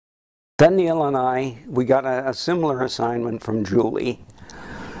Then Neil and we got a similar assignment from Julie,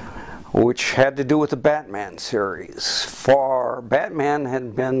 which had to do with the Batman series. For Batman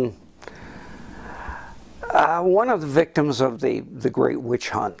had been one of the victims of the Great Witch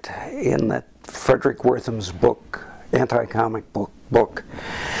Hunt in that Frederick Wertham's book, anti-comic book,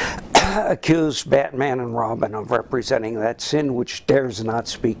 accused Batman and Robin of representing that sin which dares not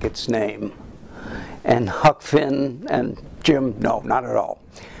speak its name. And Huck Finn and Jim, no, not at all,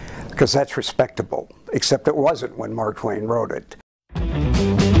 because that's respectable, except it wasn't when Mark Twain wrote it.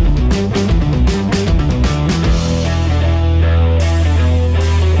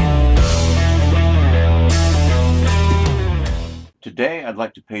 Today, I'd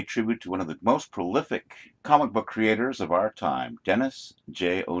like to pay tribute to one of the most prolific comic book creators of our time, Dennis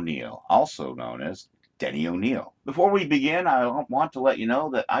J. O'Neil, also known as Denny O'Neil. Before we begin, I want to let you know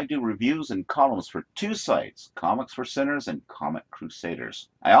that I do reviews and columns for two sites, Comics for Sinners and Comic Crusaders.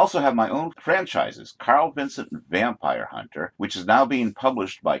 I also have my own franchises, Carl Vincent Vampire Hunter, which is now being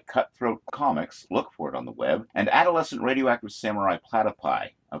published by Cutthroat Comics, look for it on the web, and Adolescent Radioactive Samurai Platypi,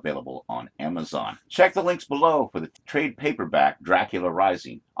 available on Amazon. Check the links below for the trade paperback Dracula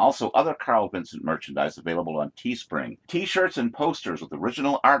Rising. Also, other Carl Vincent merchandise available on Teespring. T-shirts and posters with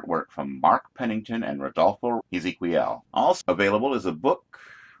original artwork from Mark Pennington and Rodolfo Ezequiel. Also available is a book,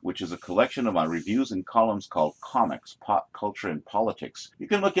 which is a collection of my reviews and columns called Comics, Pop Culture, and Politics. You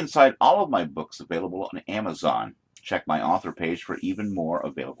can look inside all of my books available on Amazon. Check my author page for even more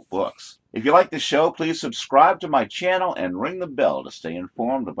available books. If you like the show, please subscribe to my channel and ring the bell to stay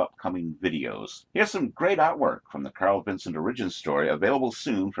informed of upcoming videos. Here's some great artwork from the Carl Vincent origin story, available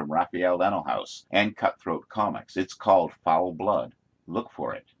soon from Raphael Lanohouse and Cutthroat Comics. It's called Foul Blood. Look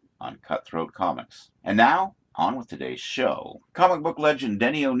for it on Cutthroat Comics. And now, on with today's show. Comic book legend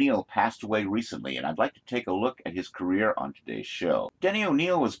Denny O'Neil passed away recently, and I'd like to take a look at his career on today's show. Denny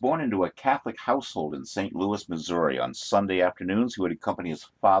O'Neil was born into a Catholic household in St. Louis, Missouri. On Sunday afternoons, he would accompany his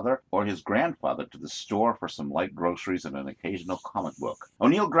father or his grandfather to the store for some light groceries and an occasional comic book.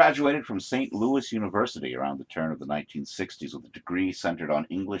 O'Neil graduated from St. Louis University around the turn of the 1960s with a degree centered on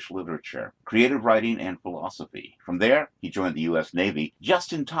English literature, creative writing, and philosophy. From there, he joined the U.S. Navy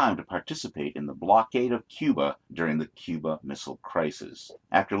just in time to participate in the blockade of Cuba during the Cuba Missile Crisis.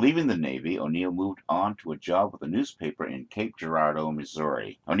 After leaving the Navy, O'Neil moved on to a job with a newspaper in Cape Girardeau,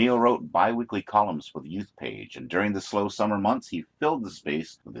 Missouri. O'Neil wrote bi-weekly columns for the Youth Page, and during the slow summer months, he filled the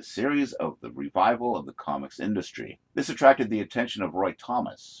space with a series of the revival of the comics industry. This attracted the attention of Roy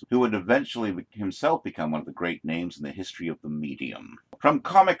Thomas, who would eventually himself become one of the great names in the history of the medium. From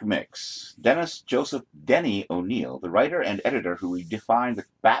Comic Mix, Dennis Joseph Denny O'Neil, the writer and editor who redefined the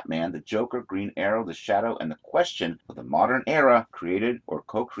Batman, the Joker, Green Arrow, the Shadow, and the Question of the modern era, created or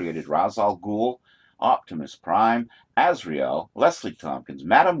co-created Ra's al Ghul, Optimus Prime, Azrael, Leslie Tompkins,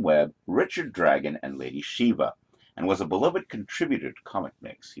 Madam Web, Richard Dragon, and Lady Shiva, and was a beloved contributor to Comic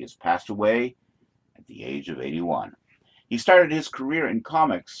Mix. He has passed away at the age of 81. He started his career in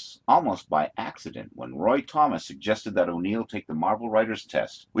comics almost by accident when Roy Thomas suggested that O'Neil take the Marvel Writers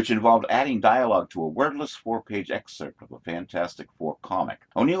Test, which involved adding dialogue to a wordless 4-page excerpt of a Fantastic Four comic.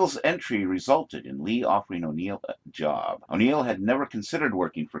 O'Neil's entry resulted in Lee offering O'Neil a job. O'Neil had never considered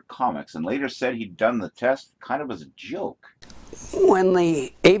working for comics and later said he'd done the test kind of as a joke. When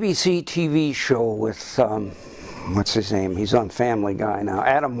the ABC TV show with, what's his name? He's on Family Guy now,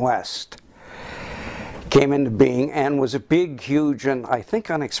 Adam West, came into being and was a big, huge, and I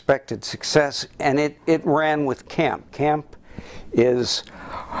think unexpected success, and it ran with Camp. Camp is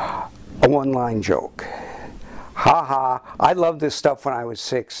a one-line joke. Ha ha, I loved this stuff when I was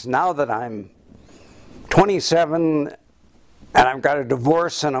 6. Now that I'm 27 and I've got a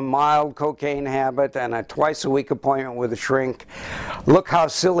divorce and a mild cocaine habit and a twice-a-week appointment with a shrink, look how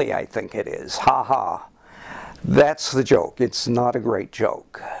silly I think it is. Ha ha. That's the joke. It's not a great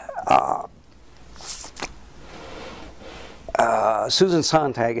joke. Susan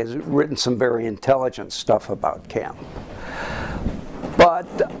Sontag has written some very intelligent stuff about Camp. But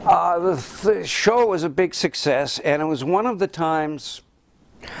the show was a big success, and it was one of the times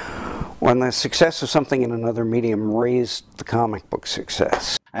when the success of something in another medium raised the comic book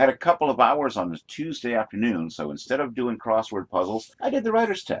success. I had a couple of hours on a Tuesday afternoon, so instead of doing crossword puzzles, I did the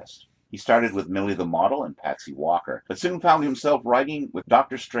writer's test. He started with Millie the Model and Patsy Walker, but soon found himself writing with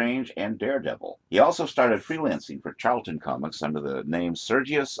Doctor Strange and Daredevil. He also started freelancing for Charlton Comics under the name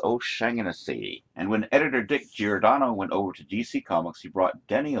Sergius O'Shaughnessy. And when editor Dick Giordano went over to DC Comics, he brought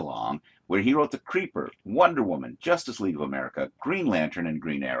Denny along, where he wrote The Creeper, Wonder Woman, Justice League of America, Green Lantern and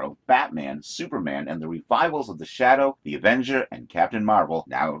Green Arrow, Batman, Superman, and the revivals of The Shadow, The Avenger, and Captain Marvel,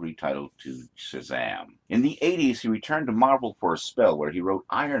 now retitled to Shazam. In the 80s, he returned to Marvel for a spell where he wrote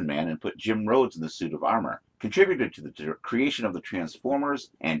Iron Man and put Jim Rhodes in the suit of armor, contributed to the creation of the Transformers,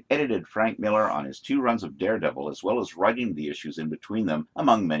 and edited Frank Miller on his 2 runs of Daredevil, as well as writing the issues in between them,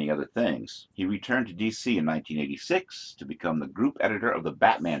 among many other things. He returned to DC in 1986 to become the group editor of the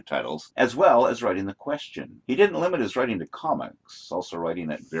Batman titles, as well as writing The Question. He didn't limit his writing to comics, also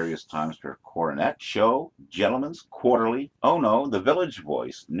writing at various times for Coronet, Show, Gentleman's, Quarterly, Oh No, The Village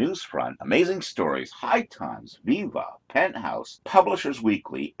Voice, Newsfront, Amazing Stories, High Times, Viva, Penthouse, Publishers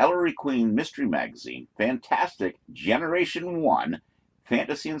Weekly, Ellery Queen Mystery Magazine, Fantastic, Generation 1,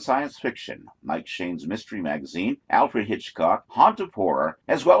 Fantasy and Science Fiction, Mike Shane's Mystery Magazine, Alfred Hitchcock, Haunt of Horror,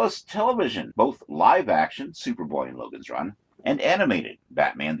 as well as television, both live action, Superboy and Logan's Run, and animated,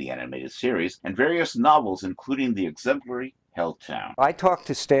 Batman the Animated Series, and various novels, including the exemplary Helltown. I talked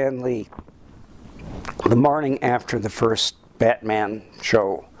to Stan Lee the morning after the first Batman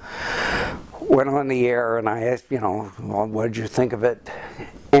show went on the air, and I asked, well, what did you think of it?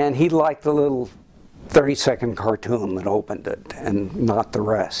 And he liked the little 30-second cartoon that opened it, and not the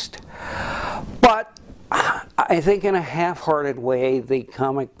rest. But I think in a half-hearted way, the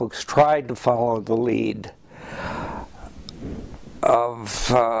comic books tried to follow the lead of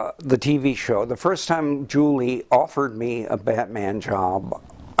the TV show. The first time Julie offered me a Batman job,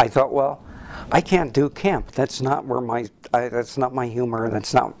 I thought, well, I can't do camp. That's not where that's not my humor.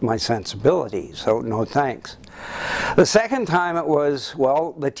 That's not my sensibility. So no thanks. The second time it was,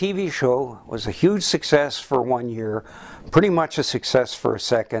 well, the TV show was a huge success for 1 year, pretty much a success for a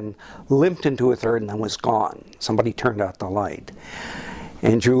second, limped into a third, and then was gone. Somebody turned out the light.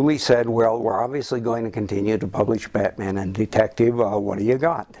 And Julie said, well, we're obviously going to continue to publish Batman and Detective. What do you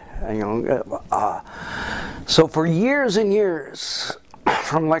got? So for years and years,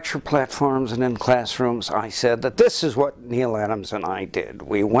 from lecture platforms and in classrooms, I said that this is what Neal Adams and I did.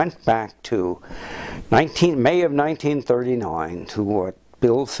 We went back to May of 1939 to what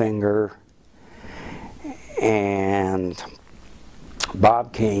Bill Finger and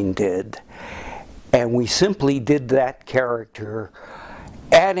Bob Kane did, and we simply did that character,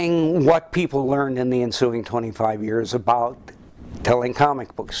 adding what people learned in the ensuing 25 years about telling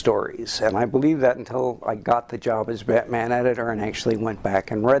comic book stories. And I believed that until I got the job as Batman editor and actually went back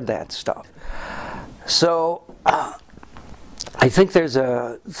and read that stuff. So I think there's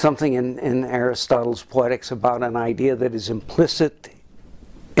something in Aristotle's Poetics about an idea that is implicit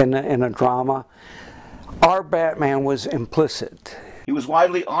in a drama. Our Batman was implicit. He was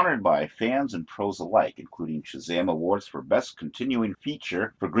widely honored by fans and pros alike, including Shazam Awards for Best Continuing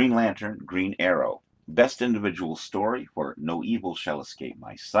Feature for Green Lantern, Green Arrow, Best Individual Story for No Evil Shall Escape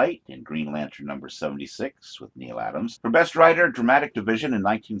My Sight in Green Lantern number 76 with Neal Adams, for Best Writer, Dramatic Division in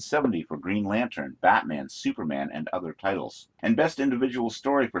 1970 for Green Lantern, Batman, Superman, and other titles, and Best Individual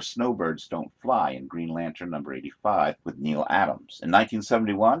Story for Snowbirds Don't Fly in Green Lantern number 85 with Neal Adams. In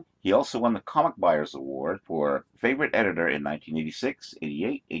 1971, he also won the Comic Buyers Award for Favorite Editor in 1986,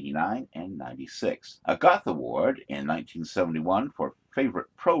 88, 89, and 96. A Goth Award in 1971 for Favorite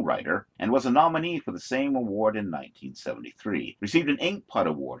Pro Writer, and was a nominee for the same award in 1973. Received an Inkpot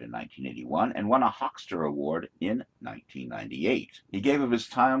Award in 1981, and won a Hoxter Award in 1998. He gave of his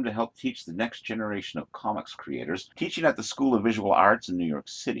time to help teach the next generation of comics creators, teaching at the School of Visual Arts in New York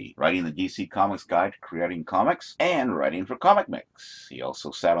City, writing the DC Comics Guide to Creating Comics, and writing for Comic Mix. He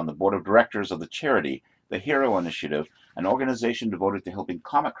also sat on the board of directors of the charity The Hero Initiative, an organization devoted to helping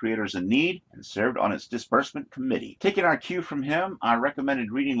comic creators in need, and served on its disbursement committee. Taking our cue from him, our recommended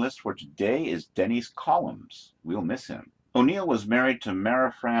reading list for today is Denny's Columns. We'll miss him. O'Neil was married to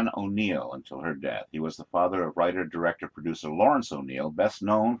Marifran O'Neil until her death. He was the father of writer, director, producer Lawrence O'Neil, best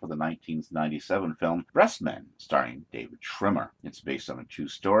known for the 1997 film Breast Men, starring David Schwimmer. It's based on a true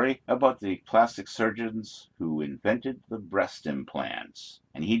story about the plastic surgeons who invented the breast implants.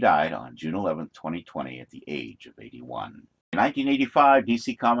 And he died on June 11, 2020 at the age of 81. In 1985,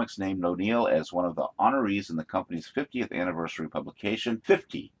 DC Comics named O'Neil as one of the honorees in the company's 50th anniversary publication,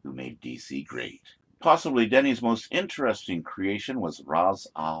 50 Who Made DC Great. Possibly Denny's most interesting creation was Ra's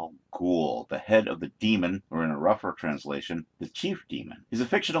al Ghul, the head of the demon, or in a rougher translation, the chief demon. He's a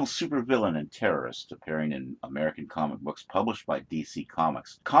fictional supervillain and terrorist appearing in American comic books published by DC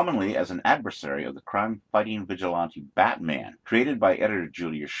Comics, commonly as an adversary of the crime-fighting vigilante Batman, created by editor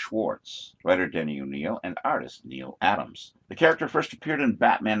Julius Schwartz, writer Denny O'Neil, and artist Neal Adams. The character first appeared in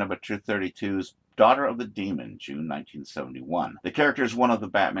Batman number 232's Daughter of the Demon, June 1971. The character is one of the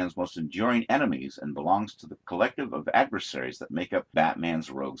Batman's most enduring enemies and belongs to the collective of adversaries that make up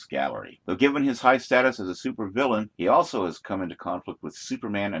Batman's rogues gallery. Though given his high status as a supervillain, he also has come into conflict with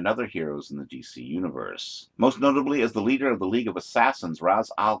Superman and other heroes in the DC universe. Most notably as the leader of the League of Assassins,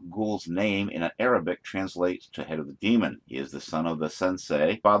 Ra's al Ghul's name in Arabic translates to Head of the Demon. He is the son of the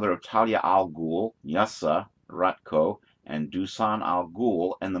Sensei, father of Talia al Ghul, Nyassa, Ratko, and Dusan al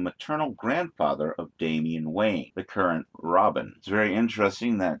Ghul, and the maternal grandfather of Damian Wayne, the current Robin. It's very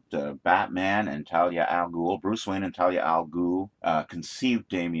interesting that Batman and Talia al Ghul, Bruce Wayne and Talia al Ghul, conceived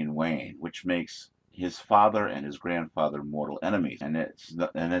Damian Wayne, which makes his father and his grandfather mortal enemies, and it's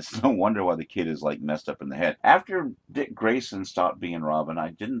no wonder why the kid is like messed up in the head. After Dick Grayson stopped being Robin,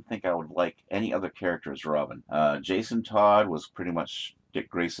 I didn't think I would like any other character as Robin. Jason Todd was pretty much Dick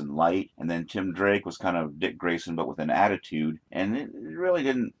Grayson light, and then Tim Drake was kind of Dick Grayson but with an attitude, and it really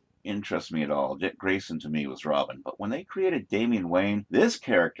didn't interest me at all. Dick Grayson to me was Robin. But when they created Damian Wayne, this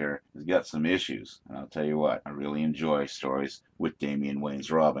character has got some issues. And I'll tell you what, I really enjoy stories with Damian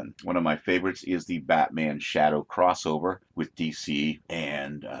Wayne's Robin. One of my favorites is the Batman Shadow crossover with DC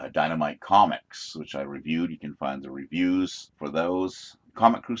and Dynamite Comics, which I reviewed. You can find the reviews for those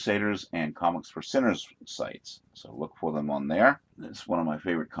Comic Crusaders and Comics for Sinners sites. So look for them on there. It's one of my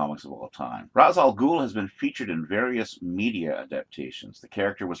favorite comics of all time. Ra's al Ghul has been featured in various media adaptations. The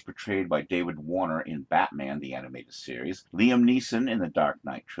character was portrayed by David Warner in Batman, the animated series, Liam Neeson in the Dark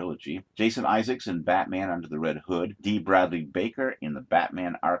Knight trilogy, Jason Isaacs in Batman Under the Red Hood, D. Bradley Baker in the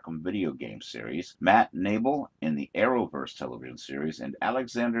Batman Arkham video game series, Matt Nable in the Arrowverse television series, and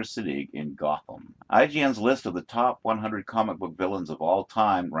Alexander Siddig in Gotham. IGN's list of the top 100 comic book villains of all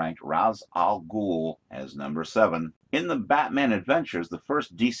time ranked Ra's al Ghul as number 7. In the Batman Adventures, the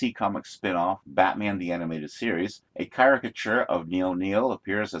first DC Comics spin-off, Batman the Animated Series, a caricature of Denny O'Neil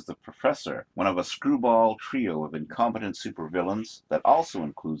appears as the Professor, one of a screwball trio of incompetent supervillains that also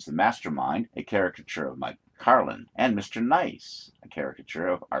includes the Mastermind, a caricature of Mike Carlin, and Mr. Nice, a caricature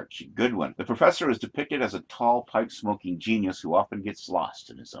of Archie Goodwin. The Professor is depicted as a tall, pipe-smoking genius who often gets lost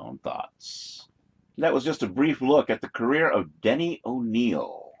in his own thoughts. That was just a brief look at the career of Denny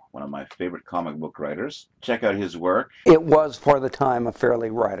O'Neil, one of my favorite comic book writers. Check out his work. It was, for the time, a fairly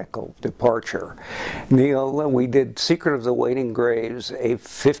radical departure. Neil, we did Secret of the Waiting Graves, a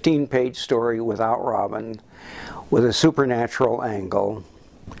 15-page story without Robin, with a supernatural angle.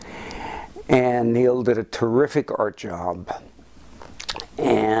 And Neil did a terrific art job.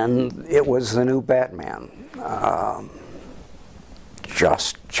 And it was the new Batman.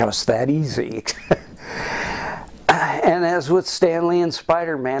 Just that easy. And as with Stanley and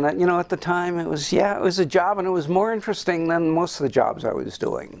Spider-Man, you know, at the time it was a job, and it was more interesting than most of the jobs I was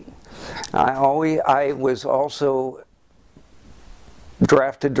doing. I was also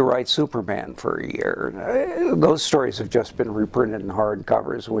drafted to write Superman for a year. Those stories have just been reprinted in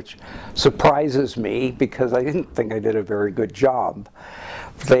hardcovers, which surprises me because I didn't think I did a very good job.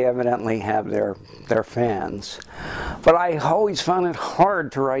 They evidently have their fans. But I always found it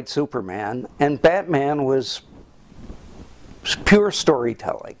hard to write Superman, and Batman was pure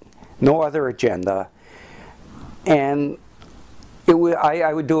storytelling, no other agenda. And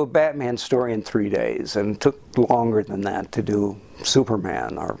I would do a Batman story in 3 days, and it took longer than that to do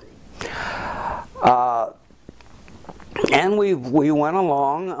Superman. And we went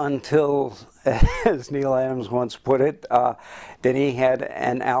along until, as Neil Adams once put it, Denny had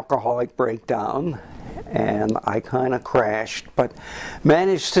an alcoholic breakdown, and I kind of crashed, but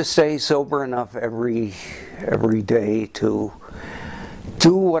managed to stay sober enough every day to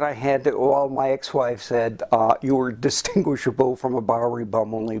do what I had to. Well, my ex-wife said, you were distinguishable from a Bowery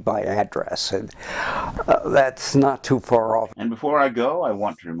bum only by address, and that's not too far off. And before I go, I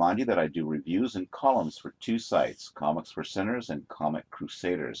want to remind you that I do reviews and columns for 2 sites, Comics for Sinners and Comic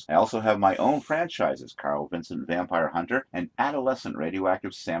Crusaders. I also have my own franchises, Carl Vincent Vampire Hunter and Adolescent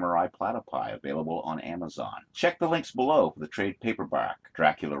Radioactive Samurai Platypi, available on Amazon. Check the links below for the trade paperback,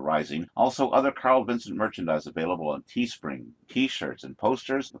 Dracula Rising. Also, other Carl Vincent merchandise available on Teespring, t-shirts, and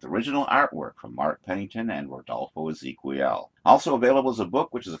posters with original artwork from Mark Pennington and Rodolfo Ezequiel. Also available is a book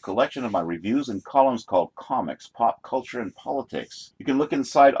which is a collection of my reviews and columns called Comics, Pop Culture, and Politics. You can look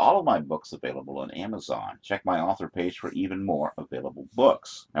inside all of my books available on Amazon. Check my author page for even more available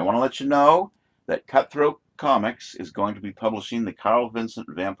books. I want to let you know that Cutthroat Comics is going to be publishing the Carl Vincent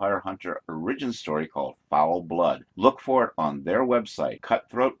Vampire Hunter origin story called Foul Blood. Look for it on their website,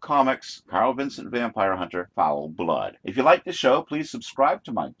 Cutthroat Comics, Carl Vincent Vampire Hunter, Foul Blood. If you like the show, please subscribe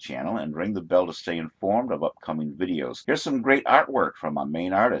to my channel and ring the bell to stay informed of upcoming videos. Here's some great artwork from my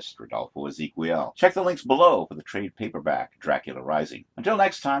main artist, Rodolfo Ezequiel. Check the links below for the trade paperback, Dracula Rising. Until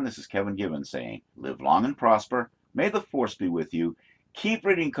next time, this is Kevin Gibbons saying, live long and prosper, may the force be with you, keep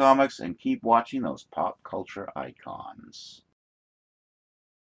reading comics, and keep watching those pop culture icons.